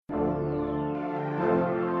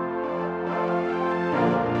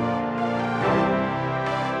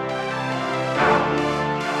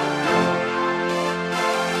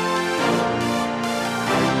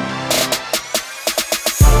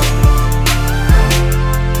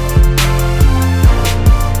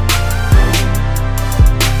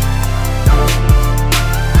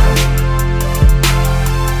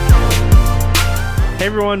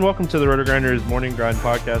everyone, welcome to the Roto Grinders Morning Grind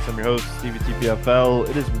Podcast. I'm your host, Stevie TPFL.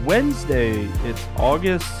 It is Wednesday. It's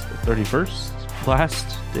August 31st,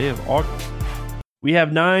 last day of August. We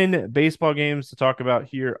have 9 baseball games to talk about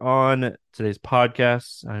here on today's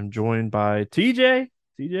podcast. I'm joined by TJ.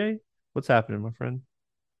 TJ, what's happening, my friend?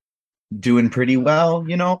 Doing pretty well,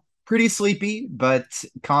 pretty sleepy, but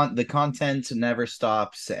the content never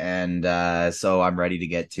stops, and so I'm ready to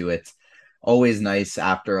get to it. Always nice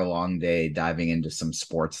after a long day diving into some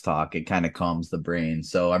sports talk. It kind of calms the brain,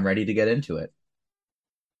 so I'm ready to get into it.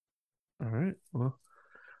 All right, well,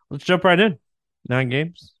 let's jump right in. 9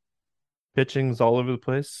 games. Pitching's all over the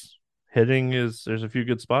place. There's a few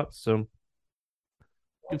good spots. So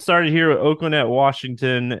get started here with Oakland at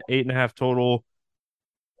Washington, 8.5 total.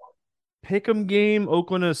 Pick'em game.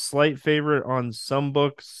 Oakland is slight favorite on some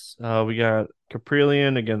books. We got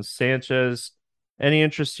Caprillion against Sanchez. Any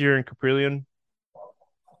interest here in Caprillion?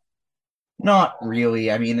 Not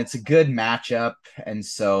really. I mean, it's a good matchup, and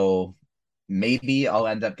so maybe I'll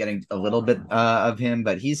end up getting a little bit of him,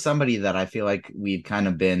 but he's somebody that I feel like we've kind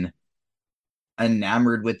of been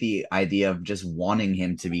enamored with the idea of just wanting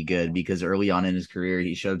him to be good because early on in his career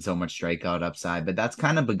he showed so much strikeout upside, but that's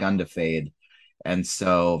kind of begun to fade. And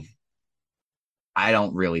so I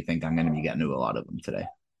don't really think I'm going to be getting to a lot of them today.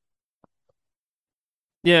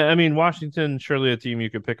 Yeah, I mean Washington, surely a team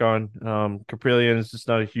you could pick on. Caprillion is just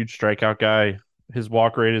not a huge strikeout guy. His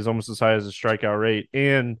walk rate is almost as high as his strikeout rate,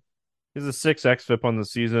 and he's a 6 xFIP on the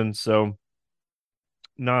season, so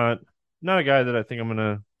not not a guy that I think I'm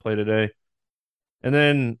gonna play today. And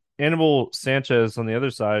then Anibal Sanchez on the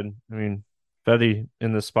other side. I mean, Fetty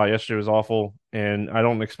in this spot yesterday was awful, and I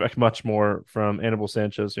don't expect much more from Anibal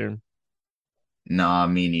Sanchez here. Nah,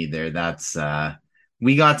 me neither. That's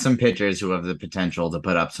we got some pitchers who have the potential to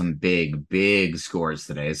put up some big scores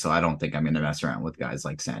today, so I don't think I'm going to mess around with guys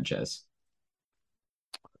like Sanchez.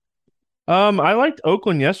 I liked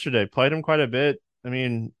Oakland yesterday. Played him quite a bit. I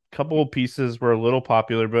mean, a couple of pieces were a little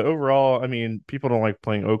popular, but overall, I mean, people don't like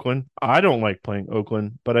playing Oakland. I don't like playing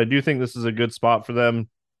Oakland, but I do think this is a good spot for them,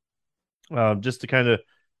 just to kind of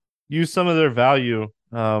use some of their value.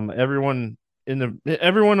 Everyone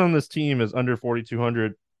on this team is under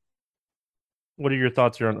 4,200. What are your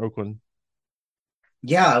thoughts here on Oakland?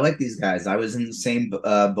 Yeah, I like these guys. I was in the same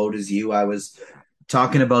boat as you. I was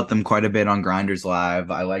talking about them quite a bit on Grinders Live.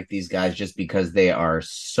 I like these guys just because they are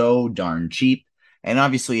so darn cheap. And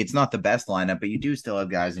obviously, it's not the best lineup, but you do still have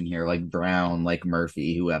guys in here like Brown, like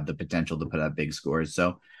Murphy, who have the potential to put up big scores.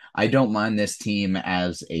 So I don't mind this team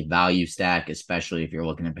as a value stack, especially if you're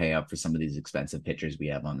looking to pay up for some of these expensive pitchers we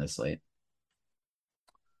have on this slate.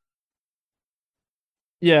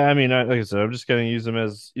 Yeah, I mean, like I said, I'm just going to use them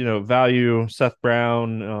as, value, Seth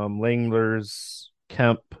Brown, Langlers,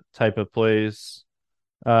 Kemp type of plays.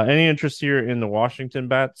 Any interest here in the Washington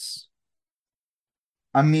bats?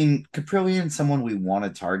 I mean, Caprillion, someone we want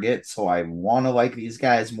to target, so I want to like these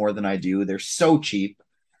guys more than I do. They're so cheap.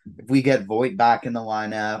 If we get Voit back in the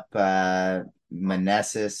lineup,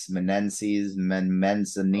 Menenses,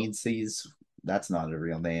 that's not a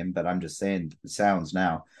real name, but I'm just saying it sounds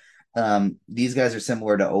now. These guys are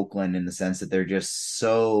similar to Oakland in the sense that they're just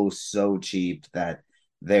so cheap that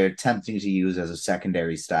they're tempting to use as a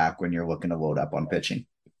secondary stack when you're looking to load up on pitching.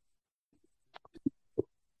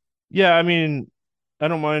 Yeah, I mean, I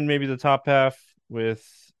don't mind maybe the top half with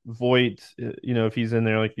Voit, if he's in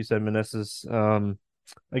there, like you said, Meneses.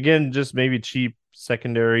 Again, just maybe cheap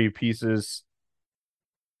secondary pieces,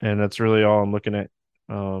 and that's really all I'm looking at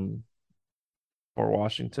um, for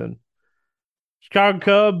Washington. Chicago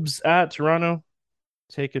Cubs at Toronto,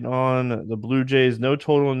 taking on the Blue Jays. No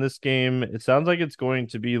total in this game. It sounds like it's going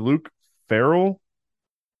to be Luke Farrell,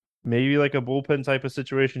 maybe like a bullpen type of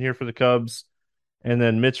situation here for the Cubs, and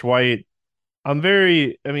then Mitch White. I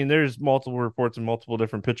mean, there's multiple reports and multiple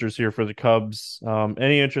different pitchers here for the Cubs.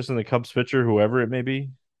 Any interest in the Cubs pitcher, whoever it may be?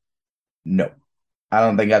 No, I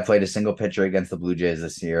don't think I've played a single pitcher against the Blue Jays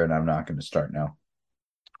this year, and I'm not going to start now.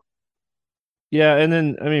 Yeah, and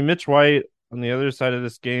then I mean Mitch White on the other side of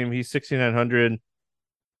this game, he's 6,900.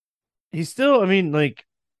 He's still, I mean, like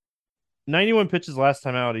 91 pitches last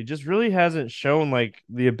time out. He just really hasn't shown like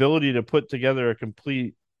the ability to put together a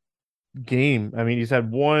complete game. I mean, he's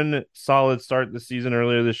had one solid start this season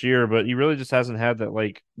earlier this year, but he really just hasn't had that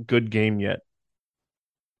like good game yet.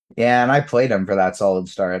 Yeah, and I played him for that solid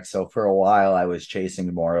start. So for a while, I was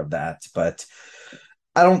chasing more of that. But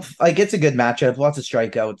I don't like it's a good matchup. Lots of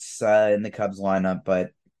strikeouts in the Cubs lineup,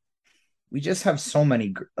 but we just have so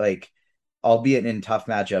many albeit in tough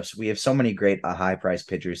matchups, we have so many great high price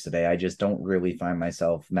pitchers today. I just don't really find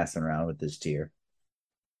myself messing around with this tier.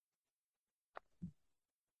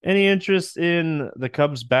 Any interest in the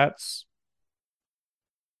Cubs bats?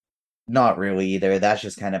 Not really either. That's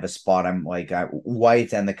just kind of a spot I'm like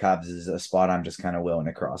White and the Cubs is a spot I'm just kind of willing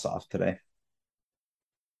to cross off today.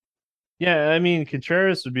 Yeah, I mean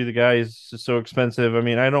Contreras would be the guy. He's just so expensive. I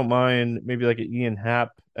mean, I don't mind maybe like an Ian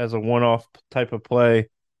Happ as a one-off type of play,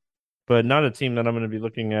 but not a team that I'm going to be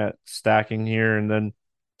looking at stacking here. And then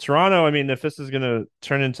Toronto, I mean, if this is going to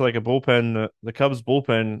turn into like a bullpen, the Cubs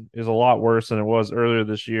bullpen is a lot worse than it was earlier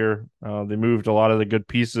this year. They moved a lot of the good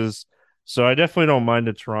pieces, so I definitely don't mind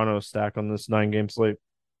a Toronto stack on this 9 game slate.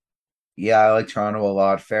 Yeah, I like Toronto a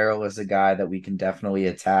lot. Farrell is a guy that we can definitely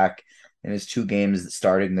attack. In his 2 games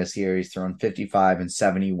starting this year, he's thrown 55 and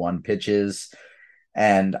 71 pitches,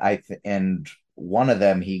 and and one of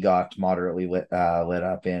them he got moderately lit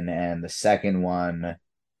up in, and the second one,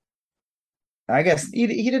 I guess he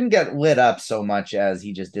didn't get lit up so much as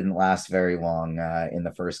he just didn't last very long in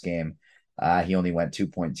the first game. He only went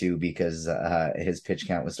 2.2 because his pitch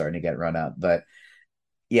count was starting to get run up, but.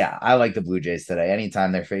 Yeah, I like the Blue Jays today.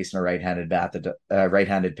 Anytime they're facing a right-handed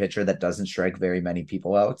pitcher that doesn't strike very many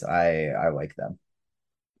people out, I like them.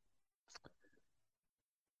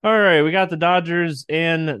 All right, we got the Dodgers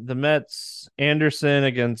and the Mets. Anderson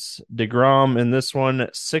against DeGrom in this one,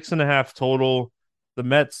 6.5 total. The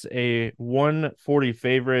Mets a 140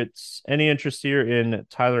 favorites. Any interest here in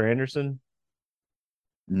Tyler Anderson?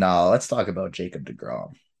 No, let's talk about Jacob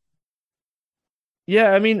DeGrom.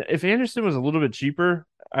 Yeah, I mean, if Anderson was a little bit cheaper,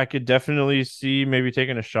 I could definitely see maybe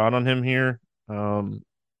taking a shot on him here. Um,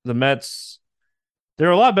 the Mets,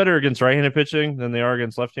 they're a lot better against right-handed pitching than they are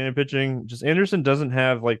against left-handed pitching. Just Anderson doesn't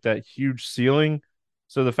have like that huge ceiling.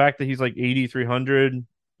 So the fact that he's like 8,300,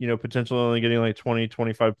 potentially only getting like 20,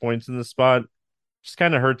 25 points in this spot just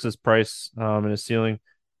kind of hurts his price and his ceiling.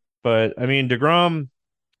 But I mean, DeGrom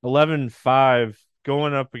 11-5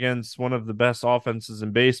 going up against one of the best offenses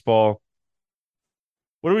in baseball.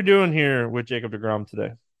 What are we doing here with Jacob DeGrom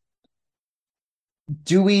today?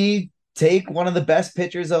 Do we take one of the best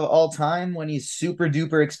pitchers of all time when he's super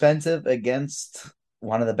duper expensive against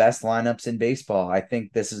one of the best lineups in baseball? I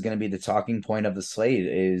think this is going to be the talking point of the slate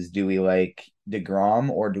is do we like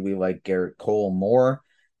DeGrom or do we like Garrett Cole more?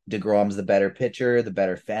 DeGrom's the better pitcher, the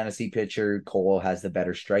better fantasy pitcher. Cole has the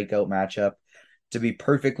better strikeout matchup. To be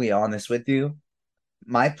perfectly honest with you,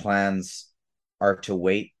 my plans are to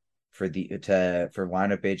wait for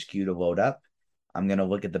lineup HQ to load up. I'm gonna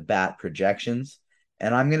look at the bat projections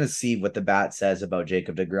and I'm gonna see what the bat says about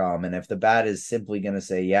Jacob DeGrom. And if the bat is simply gonna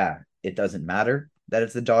say, yeah, it doesn't matter that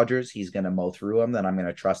it's the Dodgers, he's gonna mow through them, then I'm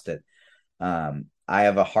gonna trust it. I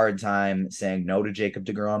have a hard time saying no to Jacob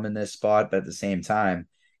DeGrom in this spot, but at the same time,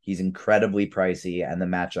 he's incredibly pricey and the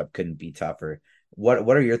matchup couldn't be tougher. What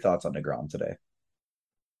are your thoughts on DeGrom today?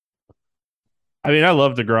 I mean, I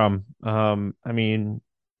love DeGrom. I mean,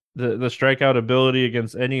 the strikeout ability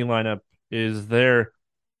against any lineup is there.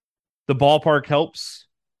 The ballpark helps.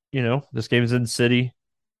 This game's in city,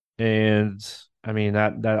 and I mean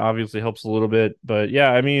that obviously helps a little bit. But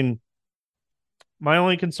yeah, I mean, my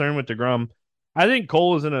only concern with DeGrom, I think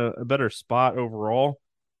Cole is in a better spot overall,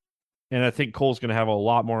 and I think Cole's going to have a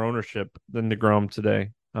lot more ownership than DeGrom today.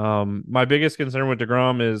 My biggest concern with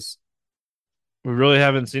DeGrom is we really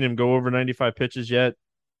haven't seen him go over 95 pitches yet,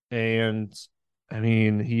 and I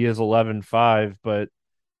mean he is 11-5, but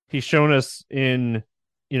he's shown us in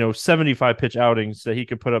 75 pitch outings that he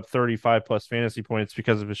could put up 35 plus fantasy points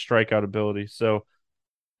because of his strikeout ability. So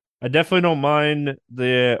I definitely don't mind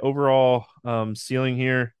the overall ceiling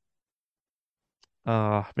here.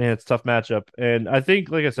 Man, it's a tough matchup. And I think,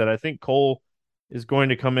 like I said, I think Cole is going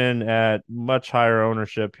to come in at much higher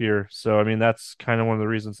ownership here. So I mean that's kind of one of the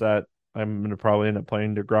reasons that I'm going to probably end up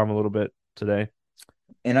playing DeGrom a little bit today.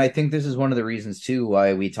 And I think this is one of the reasons too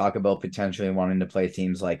why we talk about potentially wanting to play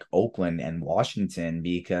teams like Oakland and Washington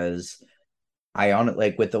because I on it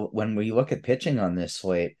like with the when we look at pitching on this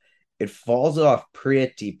slate, it falls off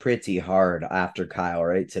pretty hard after Kyle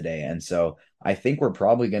right today. And so I think we're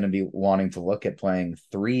probably going to be wanting to look at playing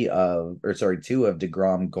two of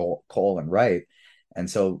DeGrom, Cole, and Wright. And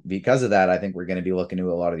so because of that, I think we're going to be looking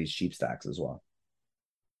to a lot of these cheap stacks as well.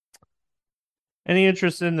 Any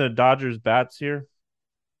interest in the Dodgers bats here?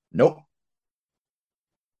 Nope.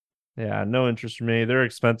 Yeah, no interest for me. They're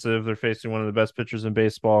expensive. They're facing one of the best pitchers in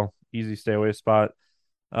baseball. Easy stay away spot.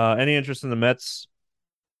 Any interest in the Mets?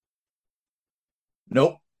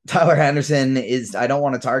 Nope. Tyler Henderson is, I don't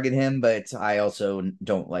want to target him, but I also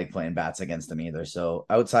don't like playing bats against him either. So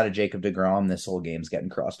outside of Jacob DeGrom, this whole game's getting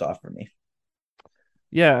crossed off for me.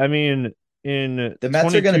 Yeah, I mean, in The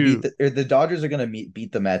Mets are going to 22, or the Dodgers are going to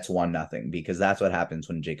beat the Mets 1-0 because that's what happens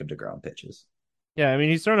when Jacob DeGrom pitches. Yeah, I mean,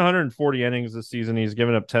 he's thrown 140 innings this season. He's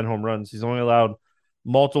given up 10 home runs. He's only allowed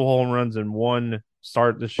multiple home runs in one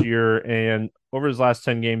start this year. And over his last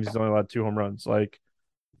 10 games, he's only allowed 2 home runs. Like,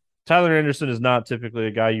 Tyler Anderson is not typically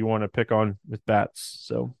a guy you want to pick on with bats.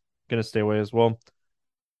 So, going to stay away as well.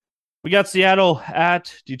 We got Seattle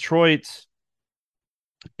at Detroit.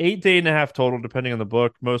 8 to 8.5 total, depending on the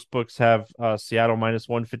book. Most books have Seattle minus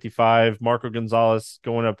 155. Marco Gonzalez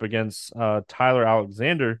going up against Tyler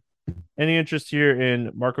Alexander. Any interest here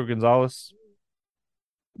in Marco Gonzalez?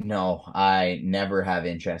 No, I never have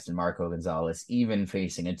interest in Marco Gonzalez, even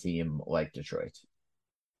facing a team like Detroit.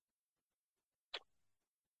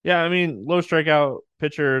 Yeah, I mean, low strikeout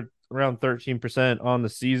pitcher around 13% on the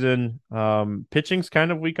season. Pitching's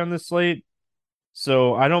kind of weak on this slate.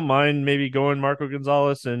 So I don't mind maybe going Marco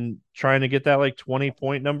Gonzalez and trying to get that like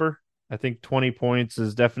 20-point number. I think 20 points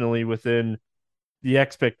is definitely within the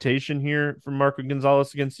expectation here from Marco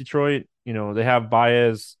Gonzalez against Detroit. You know, they have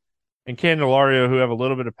Baez and Candelario who have a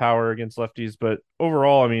little bit of power against lefties, but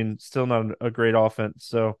overall, I mean, still not a great offense.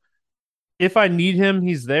 So if I need him,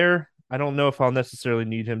 he's there. I don't know if I'll necessarily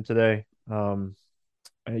need him today.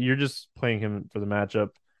 You're just playing him for the matchup.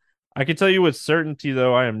 I can tell you with certainty,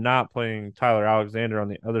 though, I am not playing Tyler Alexander on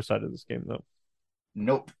the other side of this game, though.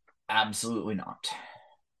 Nope, absolutely not.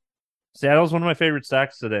 Seattle's one of my favorite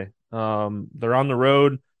stacks today. They're on the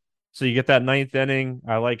road, so you get that ninth inning.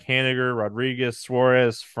 I like Haniger, Rodriguez,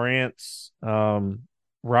 Suarez, France,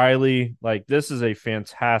 Riley. Like this is a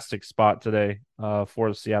fantastic spot today for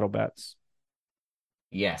the Seattle Bats.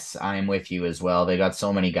 Yes, I am with you as well. They got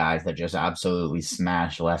so many guys that just absolutely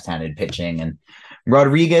smash left-handed pitching, and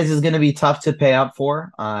Rodriguez is going to be tough to pay up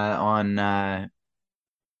for on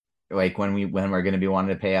like when we're going to be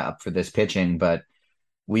wanting to pay up for this pitching, but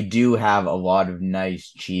we do have a lot of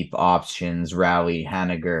nice cheap options. Rally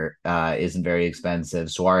Haniger isn't very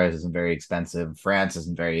expensive. Suarez isn't very expensive. France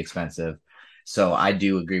isn't very expensive. So I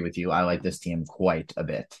do agree with you. I like this team quite a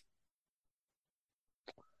bit.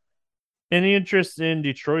 Any interest in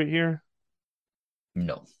Detroit here?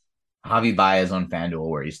 No. Javi Baez on FanDuel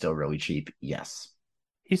where he's still really cheap. Yes.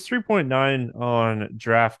 He's 3.9 on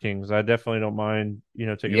DraftKings. I definitely don't mind,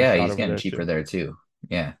 taking a Yeah, shot he's over getting there cheaper too. there too.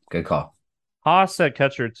 Yeah, good call. Haas at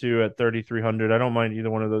catcher too at 3,300. I don't mind either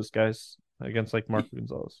one of those guys against like Marco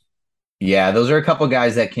Gonzalez. Yeah, those are a couple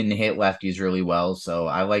guys that can hit lefties really well. So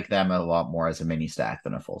I like them a lot more as a mini stack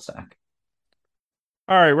than a full stack.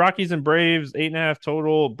 All right, Rockies and Braves, 8.5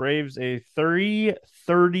 total. Braves a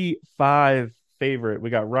 335 favorite. We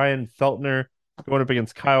got Ryan Feltner going up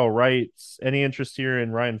against Kyle Wright. Any interest here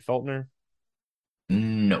in Ryan Feltner?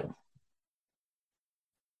 No.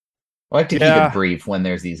 I like to keep it Yeah, brief when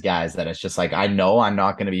there's these guys that it's just like, I know I'm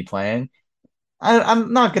not going to be playing.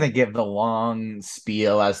 I'm not going to give the long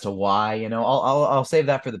spiel as to why, I'll save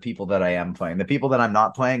that for the people that I am playing. The people that I'm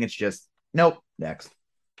not playing, it's just, nope, next.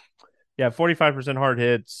 yeah, 45% hard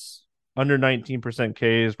hits, under 19%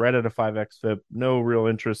 Ks, right at a 5x FIP. No real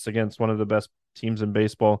interest against one of the best teams in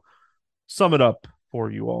baseball. Sum it up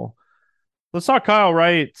for you all. Let's talk Kyle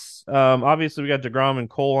Wright. Obviously, we got DeGrom and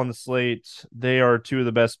Cole on the slate. They are two of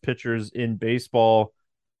the best pitchers in baseball.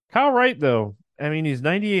 Kyle Wright, though, I mean, he's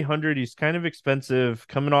 9,800. He's kind of expensive,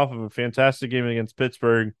 coming off of a fantastic game against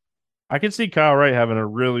Pittsburgh. I can see Kyle Wright having a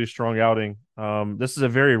really strong outing. This is a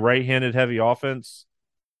very right-handed heavy offense,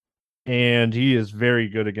 and he is very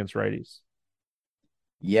good against righties.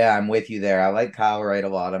 Yeah, I'm with you there. I like Kyle Wright a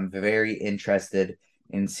lot. I'm very interested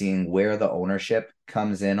in seeing where the ownership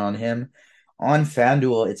comes in on him. On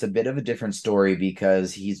FanDuel, it's a bit of a different story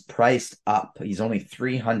because he's priced up. He's only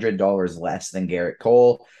 $300 less than Garrett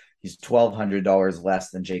Cole. He's $1,200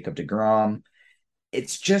 less than Jacob DeGrom.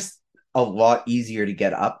 It's just a lot easier to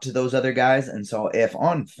get up to those other guys. And so if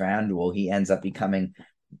on FanDuel he ends up becoming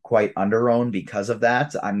quite underowned because of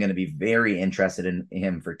that, I'm going to be very interested in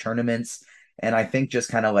him for tournaments. And I think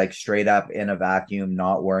just kind of like straight up in a vacuum,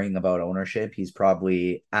 not worrying about ownership, he's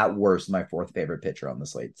probably at worst my fourth favorite pitcher on the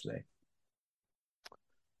slate today.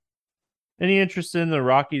 Any interest in the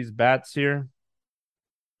Rockies bats here?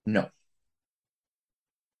 No.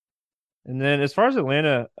 And then as far as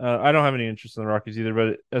Atlanta, I don't have any interest in the Rockies either.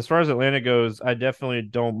 But as far as Atlanta goes, I definitely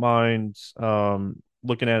don't mind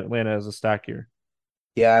looking at Atlanta as a stack here.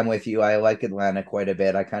 Yeah, I'm with you. I like Atlanta quite a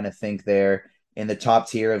bit. I kind of think they're in the top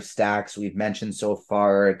tier of stacks we've mentioned so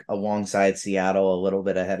far, alongside Seattle, a little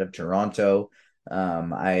bit ahead of Toronto.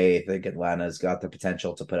 I think Atlanta's got the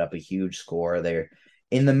potential to put up a huge score. They're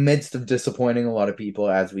in the midst of disappointing a lot of people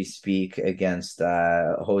as we speak against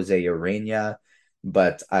Jose Urena,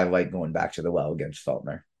 but I like going back to the well against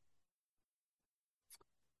Feltner.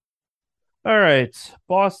 All right.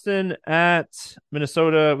 Boston at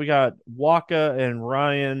Minnesota. We got Waka and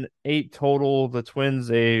Ryan, 8 total. The Twins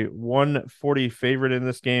a 140 favorite in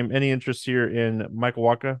this game. Any interest here in Michael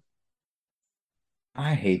Waka?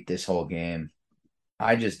 I hate this whole game.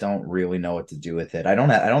 I just don't really know what to do with it. I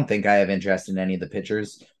don't think I have interest in any of the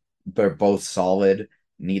pitchers. They're both solid.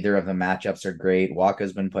 Neither of the matchups are great.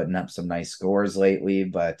 Waka's been putting up some nice scores lately,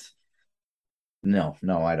 but no,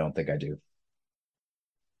 I don't think I do.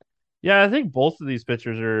 Yeah, I think both of these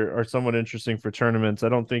pitchers are somewhat interesting for tournaments. I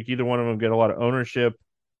don't think either one of them get a lot of ownership.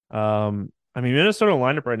 I mean, Minnesota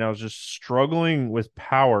lineup right now is just struggling with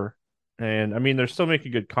power. And I mean, they're still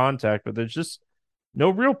making good contact, but there's just no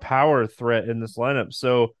real power threat in this lineup.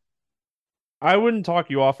 So I wouldn't talk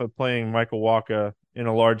you off of playing Michael Wacha in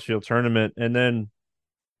a large field tournament. And then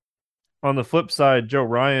on the flip side, Joe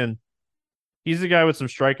Ryan, he's a guy with some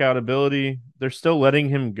strikeout ability. They're still letting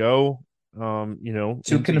him go, To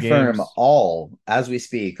into confirm, games. as we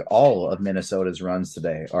speak, all of Minnesota's runs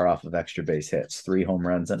today are off of extra base hits, 3 home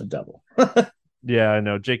runs and a double. Yeah, I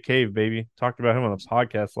know. Jake Cave, baby. Talked about him on the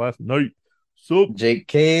podcast last night. So, Jake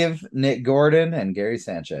Cave, Nick Gordon, and Gary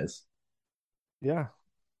Sanchez. yeah,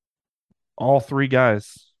 all three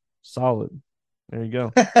guys. Solid. There you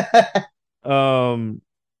go. Um,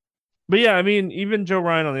 but yeah, I mean, even Joe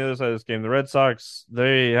Ryan on the other side of this game, the Red Sox,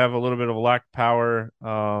 they have a little bit of a lack of power.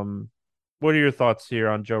 What are your thoughts here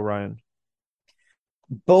on Joe Ryan?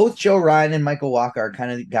 Both Joe Ryan and Michael Walker are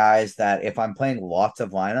kind of guys that if I'm playing lots of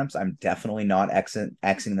lineups, I'm definitely not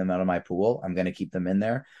Xing them out of my pool. I'm going to keep them in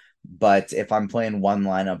there. But if I'm playing one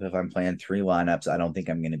lineup, if I'm playing 3 lineups, I don't think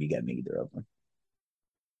I'm going to be getting either of them.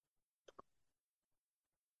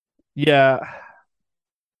 Yeah,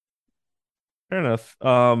 fair enough.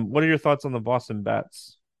 What are your thoughts on the Boston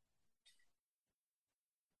Bats?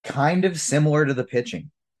 Kind of similar to the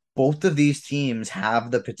pitching. Both of these teams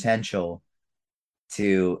have the potential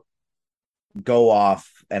to go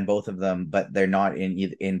off and both of them, but they're not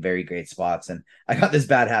in very great spots. And I got this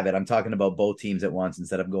bad habit. I'm talking about both teams at once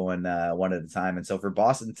instead of going one at a time. And so for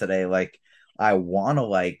Boston today, like I want to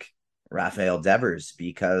like Rafael Devers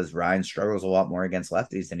because Ryan struggles a lot more against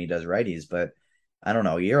lefties than he does righties. But I don't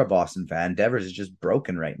know. You're a Boston fan. Devers is just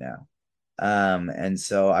broken right now. And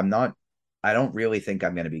so I don't really think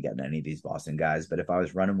I'm going to be getting any of these Boston guys. But if I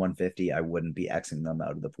was running 150, I wouldn't be Xing them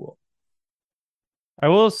out of the pool. I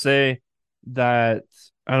will say that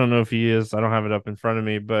I don't know if he is. I don't have it up in front of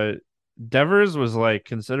me, but Devers was like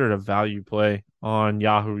considered a value play on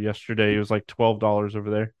Yahoo yesterday. He was like $12 over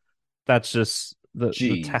there. That's just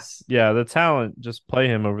Jeez. yeah, the talent, just play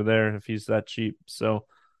him over there if he's that cheap. So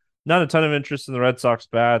not a ton of interest in the Red Sox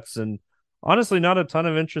bats, and honestly not a ton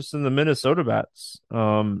of interest in the Minnesota bats.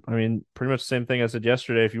 I mean, pretty much the same thing I said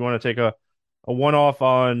yesterday. If you want to take a one off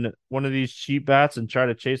on one of these cheap bats and try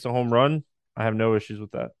to chase a home run, I have no issues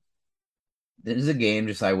with that. This is a game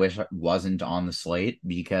just I wish wasn't on the slate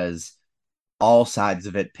because all sides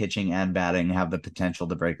of it, pitching and batting, have the potential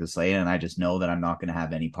to break the slate. And I just know that I'm not going to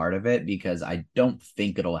have any part of it because I don't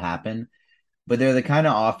think it'll happen. But they're the kind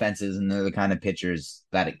of offenses and they're the kind of pitchers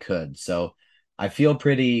that it could. So I feel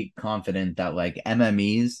pretty confident that like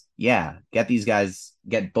MMEs, yeah, get these guys,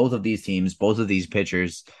 get both of these teams, both of these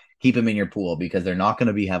pitchers, keep them in your pool because they're not going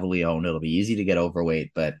to be heavily owned. It'll be easy to get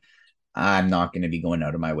overweight, but I'm not going to be going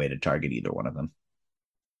out of my way to target either one of them.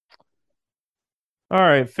 All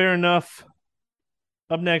right, fair enough.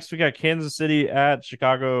 Up next, we got Kansas City at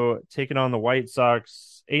Chicago taking on the White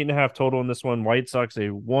Sox. 8.5 total in this one. White Sox a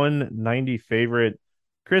 190 favorite.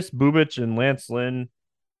 Chris Bubich and Lance Lynn.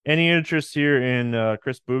 Any interest here in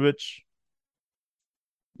Chris Bubich?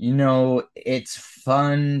 It's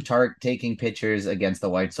fun taking pictures against the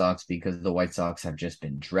White Sox because the White Sox have just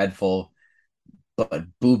been dreadful. But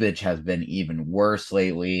Bubich has been even worse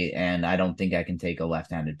lately, and I don't think I can take a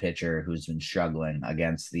left-handed pitcher who's been struggling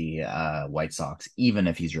against the White Sox, even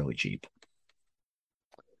if he's really cheap.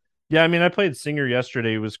 Yeah, I mean, I played Singer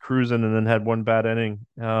yesterday. He was cruising and then had one bad inning.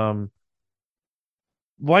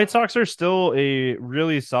 White Sox are still a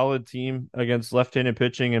really solid team against left-handed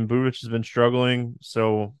pitching, and Bubich has been struggling,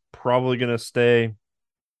 so probably going to stay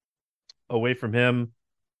away from him.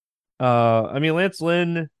 I mean, Lance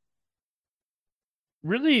Lynn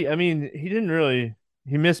really, I mean,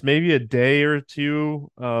 he missed maybe a day or two.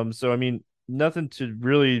 So I mean, nothing to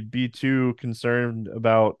really be too concerned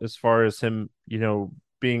about as far as him,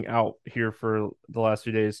 being out here for the last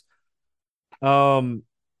few days. Um,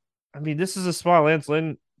 I mean, this is a spot Lance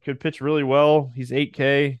Lynn could pitch really well. He's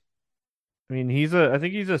 8K. I mean, I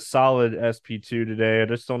think he's a solid SP2 today. I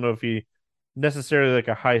just don't know if he necessarily like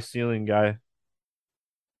a high ceiling guy.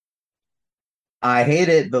 I hate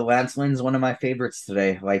it, but Lance Lynn's one of my favorites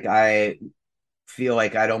today. Like I feel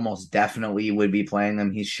like I'd almost definitely would be playing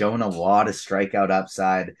him. He's shown a lot of strikeout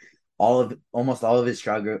upside. Almost all of his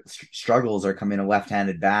struggles are coming to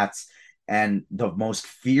left-handed bats, and the most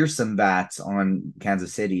fearsome bats on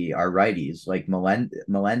Kansas City are righties. Like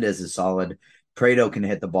Melendez is solid. Prado can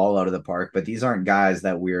hit the ball out of the park, but these aren't guys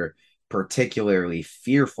that we're particularly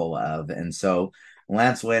fearful of. And so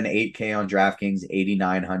Lance Lynn, 8K on DraftKings,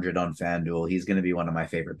 8,900 on FanDuel. He's going to be one of my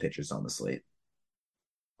favorite pitchers on the slate.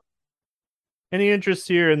 Any interest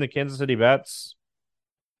here in the Kansas City Bats?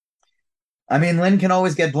 I mean, Lynn can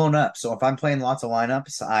always get blown up. So if I'm playing lots of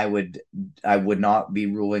lineups, I would not be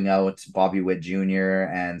ruling out Bobby Witt Jr.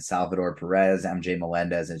 and Salvador Perez, MJ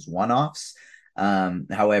Melendez as one-offs.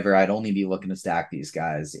 However, I'd only be looking to stack these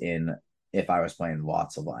guys in if I was playing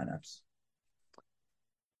lots of lineups.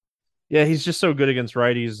 Yeah, he's just so good against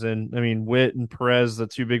righties, and I mean Witt and Perez, the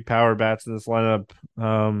two big power bats in this lineup,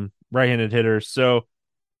 right-handed hitters. So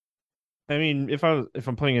I mean, if I'm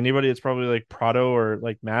playing anybody, it's probably like Prado or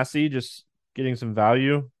like Massey, just getting some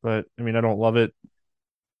value. But I mean, I don't love it.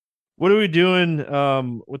 What are we doing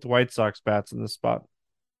with the White Sox bats in this spot?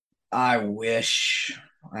 I wish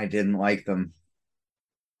I didn't like them,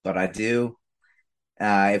 but I do.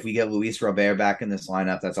 If we get Luis Robert back in this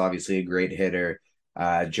lineup, that's obviously a great hitter.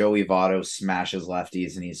 Joey Votto smashes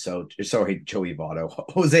lefties, and he's so sorry. Joey Votto,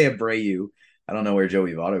 Jose Abreu. I don't know where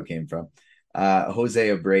Joey Votto came from. Jose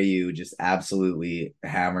Abreu just absolutely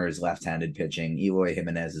hammers left-handed pitching. Eloy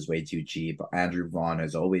Jimenez is way too cheap. Andrew Vaughn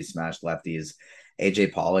has always smashed lefties.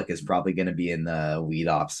 AJ Pollock is probably going to be in the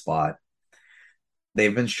leadoff spot.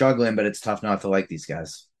 They've been struggling, but it's tough not to like these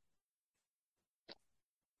guys.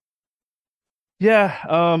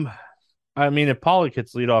 Yeah, I mean, if Pollock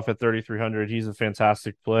hits leadoff at 3,300, he's a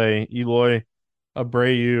fantastic play. Eloy,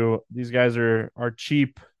 Abreu, these guys are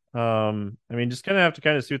cheap. I mean, just kind of have to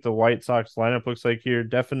kind of see what the White Sox lineup looks like here.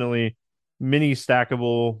 Definitely mini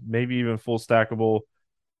stackable, maybe even full stackable.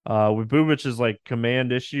 With Bubic's like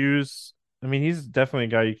command issues, I mean, he's definitely a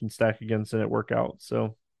guy you can stack against and it work out.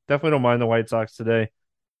 So definitely don't mind the White Sox today.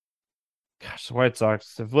 Gosh, the White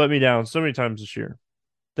Sox have let me down so many times this year.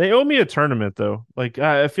 They owe me a tournament though. Like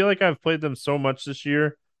I feel like I've played them so much this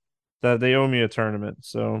year that they owe me a tournament.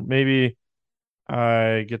 So maybe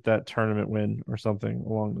I get that tournament win or something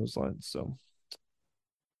along those lines. So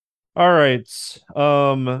all right.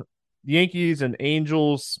 Yankees and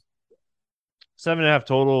Angels. 7.5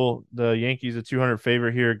 total. The Yankees a 200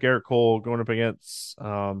 favorite here. Garrett Cole going up against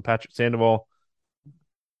Patrick Sandoval.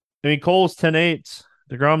 I mean, Cole's 10-8.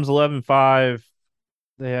 DeGrom's 11-5.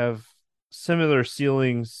 They have similar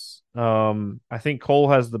ceilings. I think Cole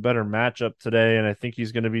has the better matchup today, and I think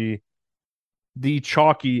he's going to be the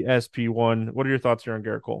chalky SP1. What are your thoughts here on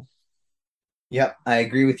Garrett Cole? Yep, I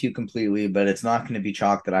agree with you completely, but it's not going to be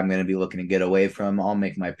chalk that I'm going to be looking to get away from. I'll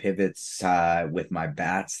make my pivots with my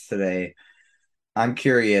bats today. I'm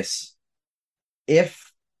curious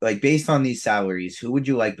if, like, based on these salaries, who would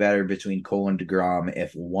you like better between Cole and DeGrom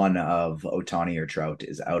if one of Otani or Trout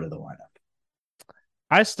is out of the lineup?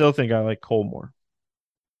 I still think I like Cole more.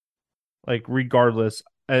 Like, regardless,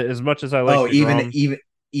 as much as I like Oh, even DeGrom, even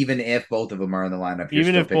even if both of them are in the lineup, you're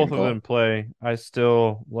even still if both picking of Cole? them play, I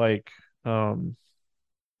still like um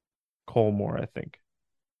Cole more, I think.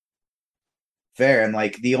 Fair. And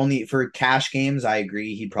like the only for cash games, I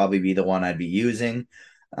agree he'd probably be the one I'd be using.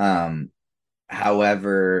 Um,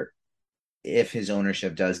 However, if his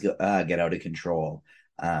ownership does get out of control,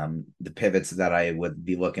 the pivots that I would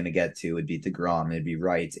be looking to get to would be DeGrom, it'd be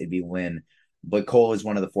Wright, it'd be Lynn. But Cole is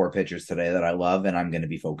one of the four pitchers today that I love and I'm going to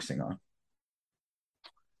be focusing on.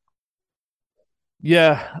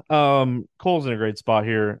 Yeah, Cole's in a great spot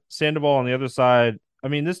here. Sandoval on the other side. I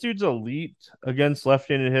mean, this dude's elite against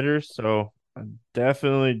left-handed hitters, so I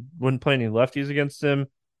definitely wouldn't play any lefties against him.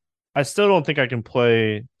 I still don't think I can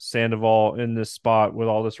play Sandoval in this spot with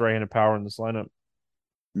all this right-handed power in this lineup.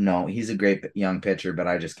 No, he's a great young pitcher, but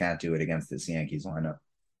I just can't do it against this Yankees lineup.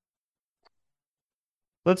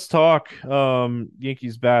 Let's talk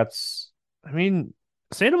Yankees bats. I mean,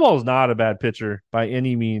 Sandoval is not a bad pitcher by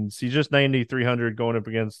any means. He's just 9,300 going up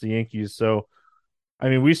against the Yankees. So, I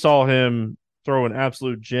mean, we saw him throw an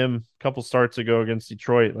absolute gem a couple starts ago against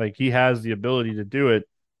Detroit. Like he has the ability to do it.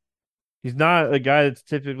 He's not a guy that's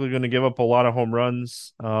typically going to give up a lot of home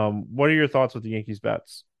runs. What are your thoughts with the Yankees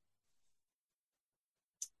bats?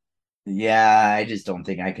 Yeah, I just don't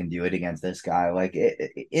think I can do it against this guy. Like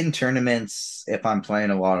in tournaments, if I'm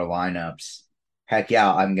playing a lot of lineups, heck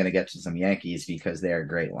yeah, I'm gonna get to some Yankees because they're a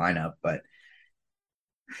great lineup, but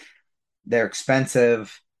they're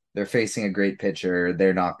expensive. They're facing a great pitcher.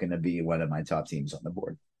 They're not gonna be one of my top teams on the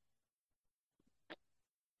board.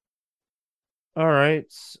 All right.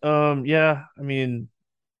 Yeah, I mean,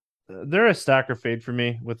 they're a stacker fade for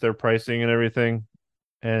me with their pricing and everything,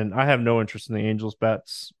 and I have no interest in the Angels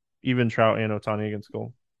bets, even Trout and Otani against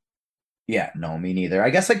goal. Yeah, no, me neither.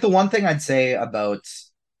 I guess like the one thing I'd say about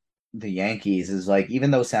the Yankees is like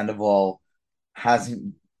even though Sandoval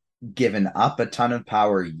hasn't given up a ton of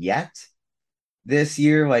power yet this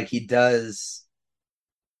year, like he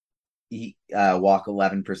walk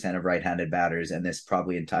 11% of right-handed batters, and this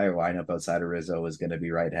probably entire lineup outside of Rizzo is going to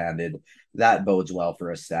be right-handed. That bodes well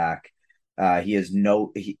for a stack. He has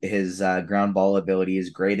no his ground ball ability is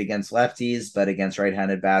great against lefties, but against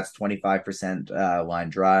right-handed bats, 25% line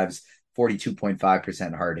drives,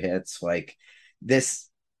 42.5% hard hits. Like this,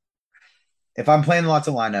 if I'm playing lots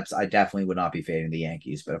of lineups, I definitely would not be fading the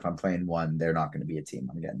Yankees. But if I'm playing one, they're not going to be a team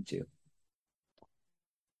I'm getting to.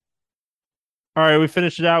 All right, we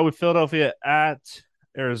finished it out with Philadelphia at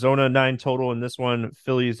Arizona, 9 total in this one.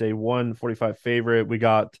 Philly's a 145 favorite. We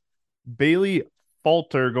got Bailey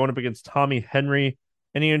Falter going up against Tommy Henry.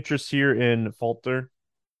 Any interest here in Falter?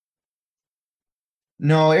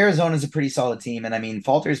 No, Arizona's a pretty solid team, and I mean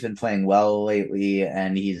Falter's been playing well lately,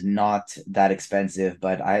 and he's not that expensive.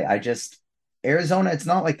 But I just Arizona, it's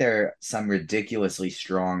not like they're some ridiculously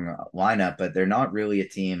strong lineup, but they're not really a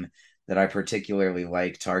team that I particularly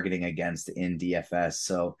like targeting against in DFS.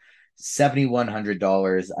 So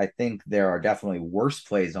 $7,100, I think there are definitely worse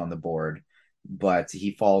plays on the board, but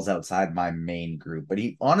he falls outside my main group. But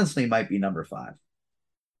he honestly might be number five.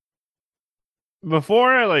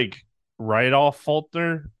 Before I write off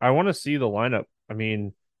Falter, I want to see the lineup. I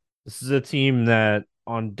mean, this is a team that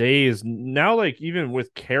on days now, like even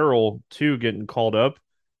with Carroll too getting called up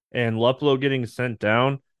and Luplow getting sent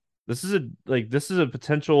down, this is a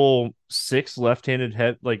potential six left-handed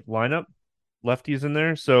head lineup, lefties in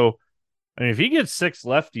there. So I mean, if he gets six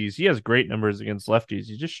lefties, he has great numbers against lefties.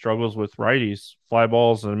 He just struggles with righties, fly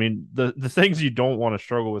balls, and I mean the things you don't want to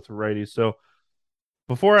struggle with righties. So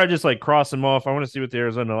before I just cross him off, I want to see what the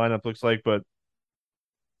Arizona lineup looks like. But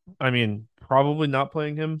I mean, probably not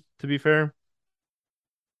playing him to be fair.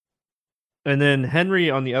 And then Henry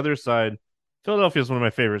on the other side, Philadelphia is one of my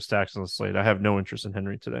favorite stacks on the slate. I have no interest in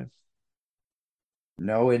Henry today.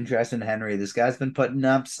 No interest in Henry. This guy's been putting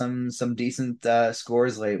up some decent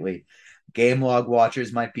scores lately. Game log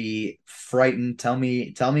watchers might be frightened. Tell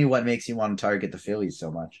me what makes you want to target the Phillies so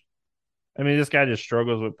much. I mean, this guy just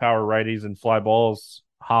struggles with power righties and fly balls.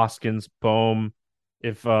 Hoskins, Bohm.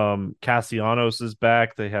 If Castellanos is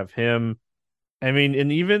back, they have him. I mean,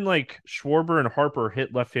 and even Schwarber and Harper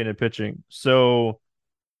hit left-handed pitching. So,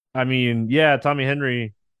 I mean, yeah, Tommy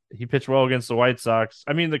Henry, he pitched well against the White Sox.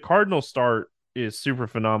 I mean, the Cardinal start is super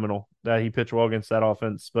phenomenal that he pitched well against that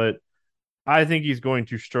offense, but I think he's going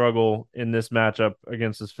to struggle in this matchup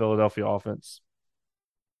against this Philadelphia offense.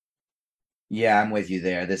 Yeah, I'm with you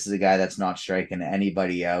there. This is a guy that's not striking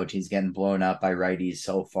anybody out. He's getting blown up by righties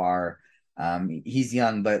so far. He's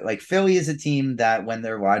young, but like Philly is a team that when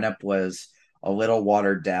their lineup was a little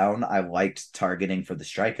watered down, I liked targeting for the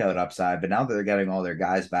strikeout upside. But now that they're getting all their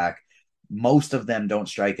guys back, most of them don't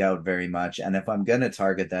strike out very much. And if I'm going to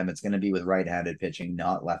target them, it's going to be with right-handed pitching,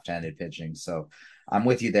 not left-handed pitching. So I'm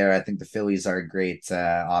with you there. I think the Phillies are a great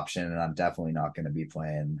option, and I'm definitely not going to be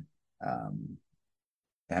playing um,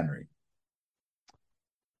 Henry.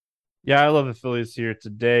 Yeah, I love the Phillies here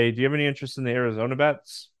today. Do you have any interest in the Arizona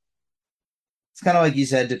bets? It's kind of like you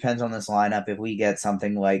said, depends on this lineup. If we get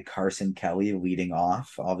something like Carson Kelly leading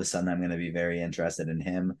off, all of a sudden I'm going to be very interested in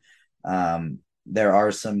him. There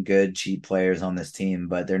are some good cheap players on this team,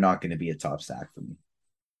 but they're not going to be a top stack for me.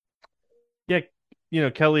 Yeah,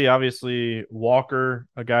 Kelly, obviously, Walker,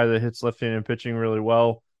 a guy that hits left-handed pitching really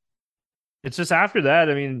well. It's just after that,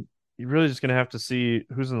 I mean, you're really just gonna have to see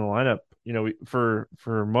who's in the lineup.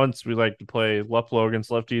 For months we like to play Luplow against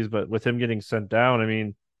lefties, but with him getting sent down, I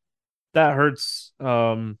mean, that hurts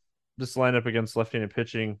this lineup against left-handed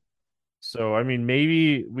pitching. So I mean,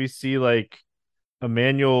 maybe we see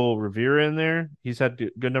Emmanuel Rivera in there. He's had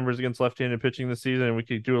good numbers against left-handed pitching this season, and we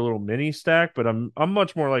could do a little mini stack. But I'm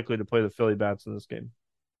much more likely to play the Philly bats in this game.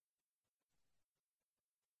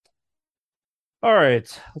 All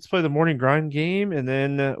right, let's play the morning grind game, and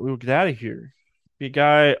then we'll get out of here. Be a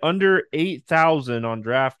guy under 8,000 on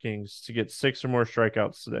DraftKings to get six or more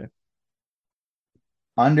strikeouts today.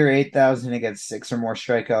 Under 8,000 against six or more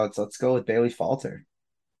strikeouts. Let's go with Bailey Falter.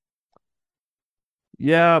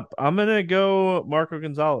 Yeah, I'm gonna go Marco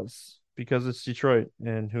Gonzalez because it's Detroit,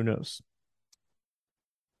 and who knows?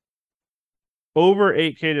 Over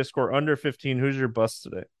 8K to score under 15. Who's your bust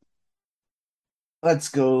today? Let's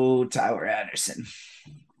go Tyler Anderson.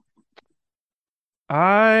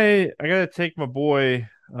 I gotta take my boy.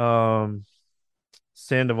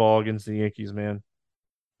 Sandoval against the Yankees, man.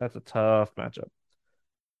 That's a tough matchup.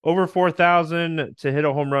 Over 4,000 to hit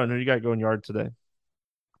a home run. Who you got going yard today?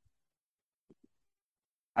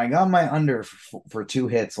 I got my under for two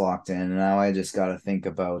hits locked in, and now I just got to think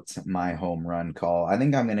about my home run call. I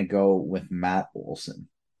think I'm going to go with Matt Olson.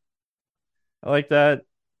 I like that.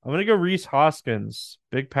 I'm gonna go Reese Hoskins.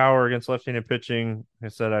 Big power against left-handed pitching. Like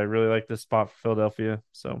I said, I really like this spot for Philadelphia,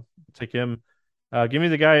 so I'll take him. Give me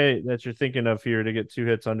the guy that you're thinking of here to get two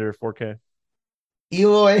hits under 4K.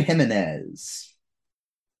 Eloy Jimenez.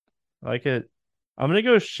 I like it. I'm gonna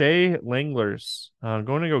go Shea Langlers. I'm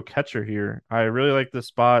going to go catcher here. I really like this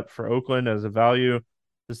spot for Oakland as a value.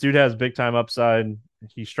 This dude has big time upside.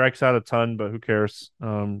 He strikes out a ton, but who cares?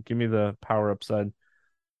 Give me the power upside.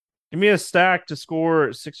 Give me a stack to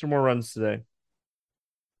score six or more runs today. I'm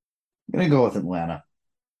going to go with Atlanta.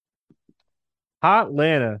 Hot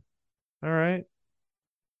Atlanta. All right.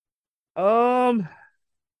 I'm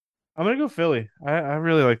gonna go Philly. I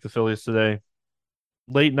really like the Phillies today.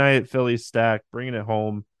 Late night Phillies stack, bringing it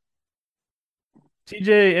home.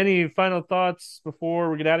 TJ, any final thoughts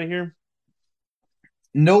before we get out of here?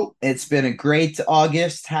 Nope, it's been a great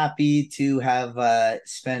August. Happy to have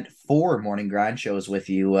spent four morning grind shows with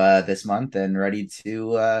you this month, and ready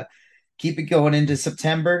to keep it going into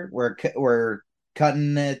September. We're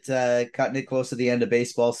cutting it close to the end of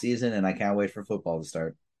baseball season, and I can't wait for football to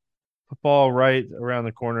start. Football right around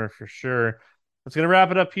the corner for sure. That's gonna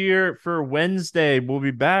wrap it up here for Wednesday. We'll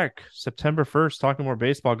be back September 1st talking more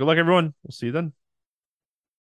baseball. Good luck, everyone. We'll see you then.